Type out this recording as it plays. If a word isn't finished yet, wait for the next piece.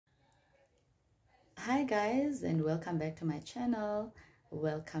Hi guys, and welcome back to my channel.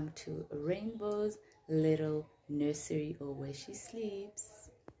 Welcome to Rainbow's little nursery, or where she sleeps.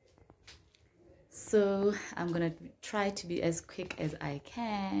 So I'm gonna try to be as quick as I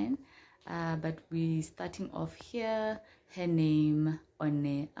can, but we starting off here. Her name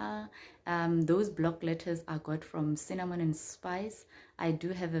Onea. Those block letters I got from Cinnamon and Spice. I do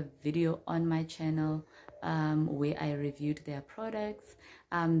have a video on my channel where I reviewed their products.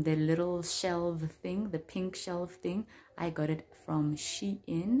 The little shelf thing, the pink shelf thing, I got it from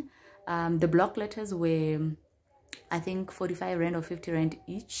Shein. The block letters were, I think, 45 rand or 50 rand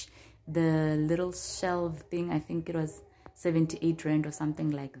each. The little shelf thing, I think it was 78 rand or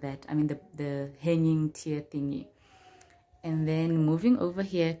something like that. I mean, the hanging tier thingy. And then moving over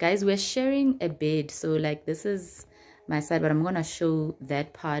here, guys, we're sharing a bed. So like this is my side, but I'm gonna show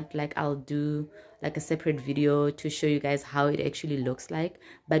that part. Like I'll do like a separate video to show you guys how it actually looks like,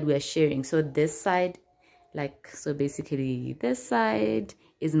 but we're sharing. So this side, like, so basically this side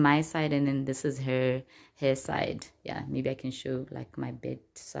is my side, and then this is her side. Yeah, maybe I can show like my bed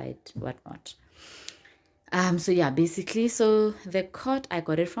side, whatnot. So yeah, basically, so the cot, I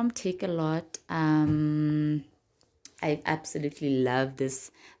got it from Takealot. I absolutely love this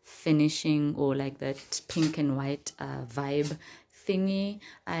finishing, or like that pink and white vibe thingy.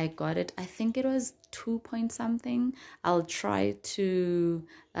 I got it, I think it was 2 point something. I'll try to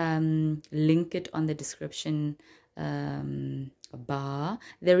link it on the description bar.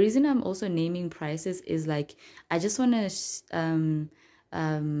 The reason I'm also naming prices is like I just want to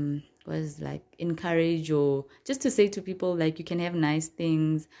was like encourage, or just to say to people, like, you can have nice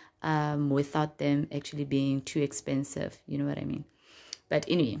things without them actually being too expensive, you know what I mean? But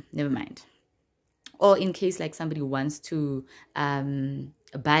anyway, never mind. Or in case like somebody wants to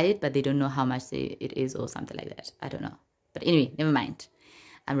buy it but they don't know how much it is, or something like that, I don't know. But anyway, never mind,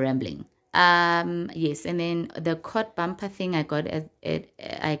 I'm rambling. Yes, and then the cot bumper thing, I got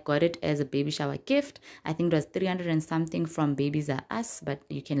it as a baby shower gift. I think it was 300 and something from Babies Are Us, but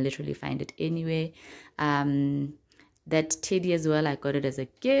you can literally find it anywhere. That teddy as well, I got it as a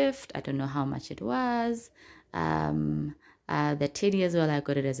gift. I don't know how much it was. The teddy as well, I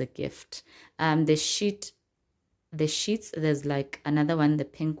got it as a gift. The sheets, there's like another one, the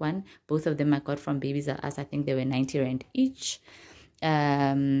pink one. Both of them I got from Babies Are Us. I think they were 90 rand each.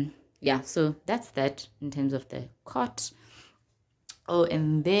 Yeah, so that's that in terms of the cot. Oh,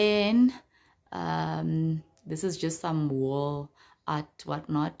 and then this is just some wall art,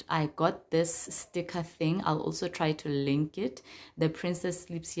 whatnot. I got this sticker thing. I'll also try to link it. The Princess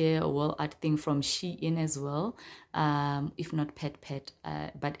Sleeps Here wall art thing from Shein as well. If not Pet,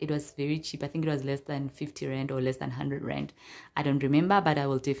 but it was very cheap. I think it was less than 50 rand or less than 100 rand. I don't remember, but I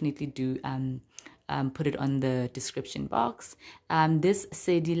will definitely do put it on the description box. This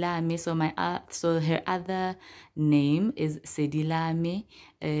Sedilame, so her other name is Sedilame.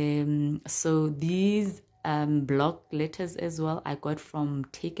 So these block letters as well, I got from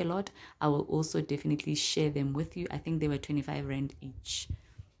Takealot. I will also definitely share them with you. I think they were 25 rand each.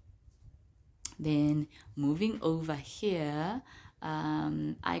 Then moving over here,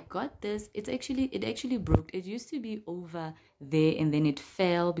 I got this. It actually broke. It used to be over there, and then it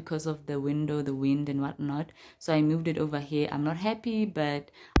fell because of the wind and whatnot. So I moved it over here. I'm not happy,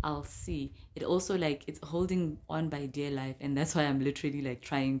 but I'll see. It also, like, it's holding on by dear life, and that's why I'm literally like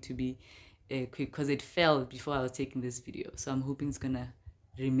trying to be quick, because it fell before I was taking this video. So I'm hoping it's gonna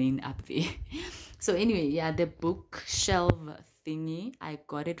remain up there. So anyway, yeah, the bookshelf thingy, I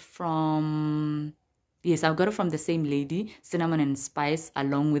got it from, yes, I got it from the same lady, Cinnamon and Spice,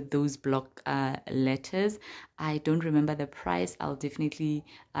 along with those block letters. I don't remember the price. I'll definitely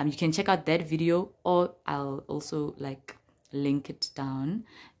you can check out that video, or I'll also like link it down.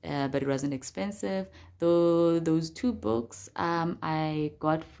 But it wasn't expensive. Though those two books I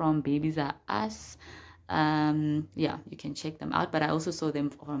got from Babies Are Us. Yeah, you can check them out, but I also saw them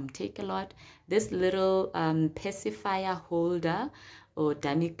from Takealot. This little pacifier holder or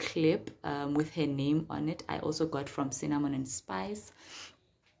dummy clip with her name on it, I also got from Cinnamon and Spice.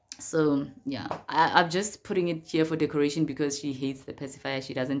 So yeah, I'm just putting it here for decoration because she hates the pacifier.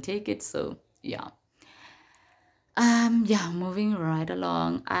 She doesn't take it. So yeah. Yeah, moving right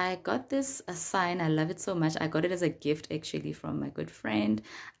along, I got this a sign. I love it so much. I got it as a gift actually from my good friend.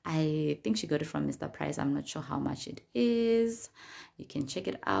 I think she got it from Mr. Price. I'm not sure how much it is. You can check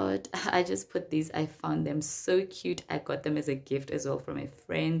it out. I just put these. I found them so cute. I got them as a gift as well from a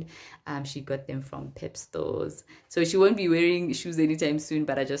friend. She got them from Pep Stores. So she won't be wearing shoes anytime soon,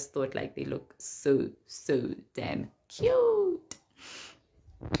 but I just thought like they look so damn cute.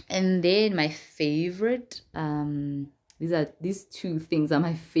 And then my favorite These two things are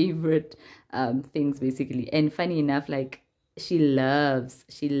my favorite things basically. And funny enough, like she loves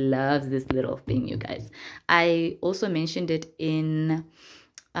this little thing, you guys. I also mentioned it in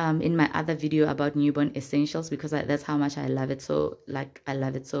my other video about newborn essentials, because that's how much I love it. So like I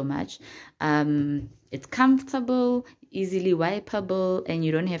love it so much. It's comfortable, easily wipeable, and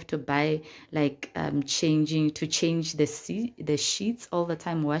you don't have to buy like change the sheets all the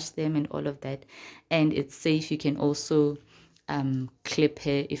time, wash them and all of that. And it's safe. You can also clip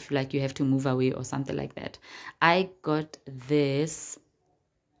hair if like you have to move away or something like that. I got this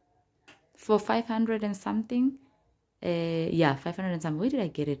for 500 and something. Yeah, 500 and something. Where did I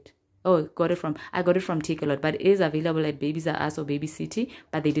get it? Oh, I got it from Takealot, but it is available at Babies R Us or Baby City,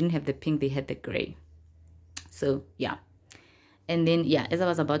 but they didn't have the pink, they had the gray. So yeah. And then yeah, as I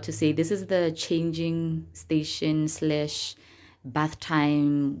was about to say, this is the changing station slash bath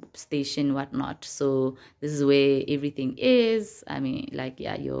time station, whatnot. So this is where everything is. I mean, like,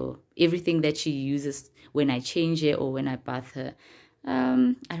 yeah, everything that she uses when I change her or when I bath her.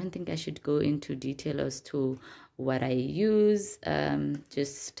 I don't think I should go into detail as to what I use.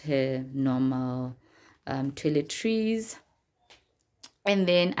 Just her normal toiletries. And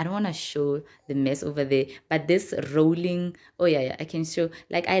then I don't want to show the mess over there, but this rolling, oh yeah, I can show.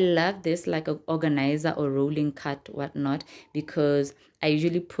 Like I love this like a organizer or rolling cart, whatnot, because I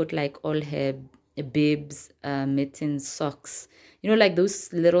usually put like all her bibs, mittens, socks, you know, like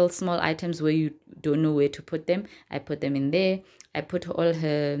those little small items where you don't know where to put them. I put them in there. I put all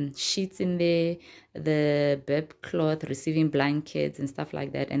her sheets in there, the bib cloth, receiving blankets and stuff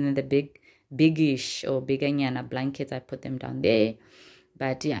like that, and then the biggish or biganyana blankets, I put them down there.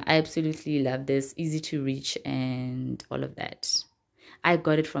 But yeah, I absolutely love this. Easy to reach and all of that. I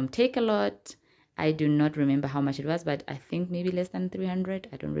got it from Takealot. I do not remember how much it was, but I think maybe less than 300.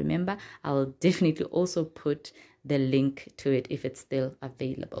 I don't remember. I'll definitely also put the link to it if it's still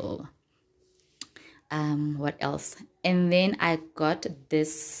available. What else? And then I got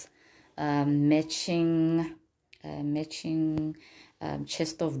this matching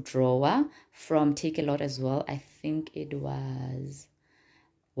chest of drawer from Takealot as well. I think it was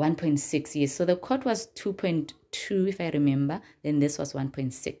 1.6. Yes, so the Cot was 2.2 if I remember, then this was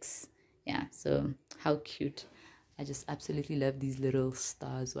 1.6. Yeah, so how cute. I just absolutely love these little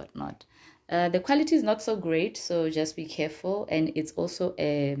stars, whatnot. The quality is not so great, so just be careful, and it's also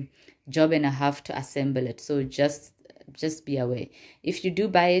a job and a half to assemble it, so just be aware. If you do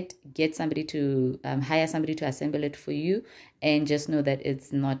buy it, get somebody to hire somebody to assemble it for you, and just know that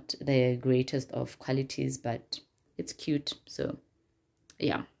it's not the greatest of qualities, but it's cute. So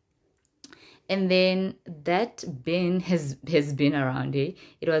yeah. And then that bin has been around, eh?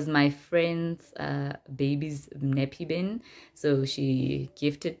 It was my friend's baby's nappy bin, so she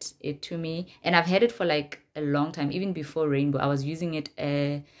gifted it to me, and I've had it for like a long time, even before Rainbow. I was using it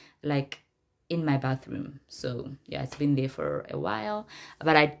like in my bathroom. So yeah, it's been there for a while,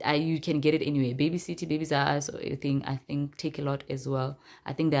 but you can get it anyway. Baby City, Babies R Us, or anything. I think Takealot as well.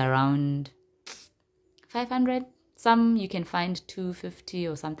 I think they're around 500. Some you can find 250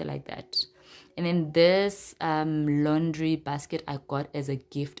 or something like that. And then this laundry basket I got as a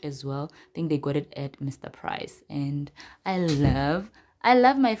gift as well. I think they got it at Mr. Price, and I love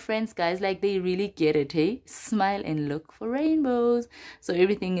my friends, guys. Like they really get it, hey? Smile and look for rainbows. So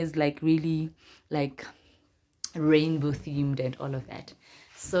everything is like really like rainbow themed and all of that.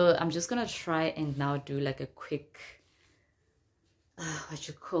 So I'm just gonna try and now do like a quick what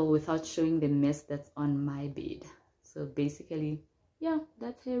you call, without showing the mess that's on my bed. So basically, yeah,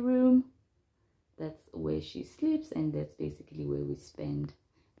 that's her room. That's where she sleeps, and that's basically where we spend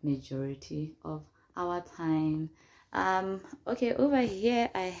majority of our time. Okay, over here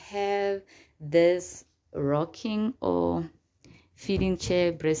I have this rocking or feeding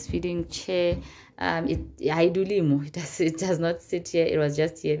chair, breastfeeding chair. It does not sit here. It was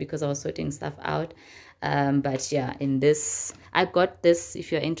just here because I was sorting stuff out. But yeah, in this, I got this,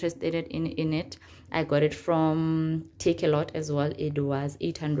 if you're interested in it, I got it from Takealot as well. It was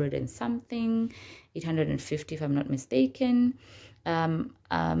 800 and something, 850 if I'm not mistaken.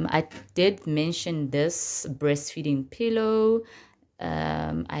 I did mention this breastfeeding pillow.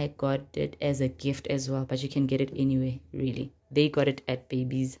 I got it as a gift as well, but you can get it anyway, really. They got it at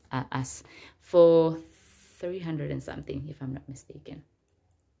Babies R Us for 300 and something if I'm not mistaken.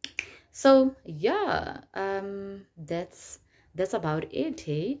 So yeah, that's about it,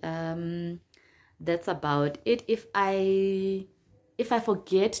 hey? That's about it. If I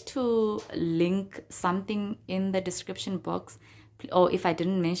forget to link something in the description box, or if I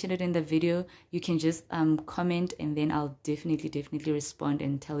didn't mention it in the video, you can just comment, and then I'll definitely respond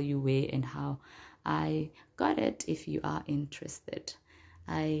and tell you where and how I got it if you are interested.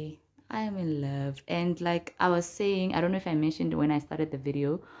 I am in love. And like I was saying, I don't know if I mentioned when I started the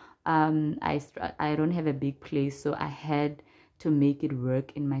video, I don't have a big place, so I had to make it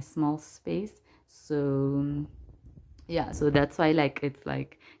work in my small space. So yeah, so that's why like it's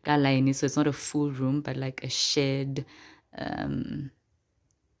like galaini, so it's not a full room but like a shared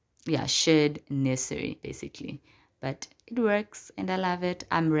yeah, shared nursery basically. But it works and I love it.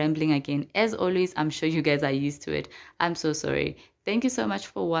 I'm rambling again as always. I'm sure you guys are used to it. I'm so sorry. Thank you so much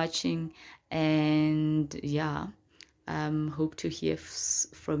for watching, and yeah, hope to hear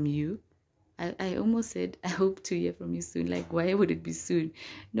from you. I almost said I hope to hear from you soon. Like, why would it be soon?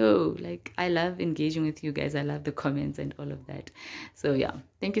 No, like I love engaging with you guys. I love the comments and all of that. So yeah,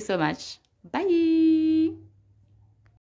 thank you so much. Bye.